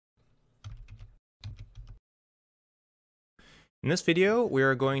In this video, we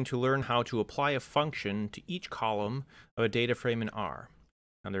are going to learn how to apply a function to each column of a data frame in R.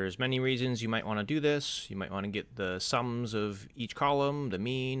 Now, there's many reasons you might want to do this. You might want to get the sums of each column, the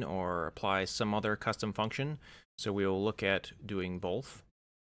mean, or apply some other custom function. So we will look at doing both.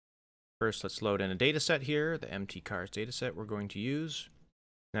 First, let's load in a data set here, the mtcars data set we're going to use.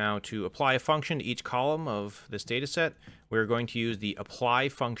 Now, to apply a function to each column of this data set, we're going to use the apply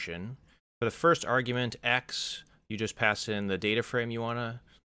function. For the first argument, x, you just pass in the data frame you want to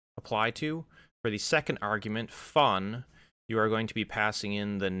apply to. For the second argument, fun, you are going to be passing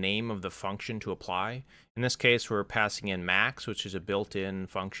in the name of the function to apply. In this case, we're passing in max, which is a built-in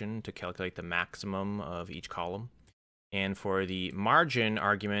function to calculate the maximum of each column. And for the margin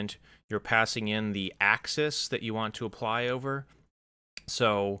argument, you're passing in the axis that you want to apply over.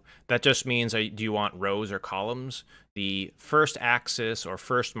 So that just means, do you want rows or columns? The first axis or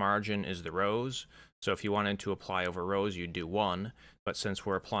first margin is the rows. So if you wanted to apply over rows, you'd do 1. But since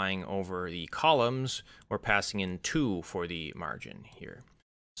we're applying over the columns, we're passing in 2 for the margin here.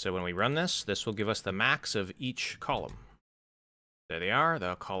 So when we run this, this will give us the max of each column. There they are,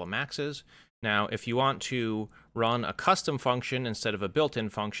 the column maxes. Now, if you want to run a custom function instead of a built-in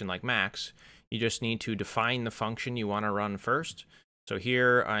function like max, you just need to define the function you want to run first. So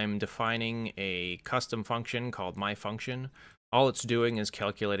here I'm defining a custom function called myFunction. All it's doing is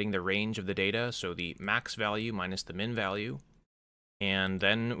calculating the range of the data, so the max value minus the min value. And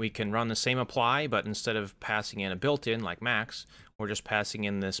then we can run the same apply, but instead of passing in a built-in like max, we're just passing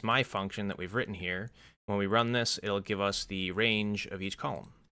in this myFunction that we've written here. When we run this, it'll give us the range of each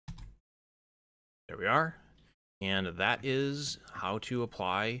column. There we are. And that is how to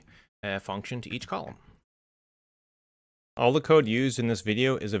apply a function to each column. All the code used in this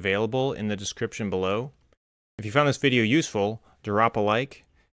video is available in the description below. If you found this video useful, drop a like,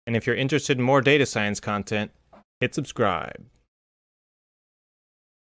 and if you're interested in more data science content, hit subscribe.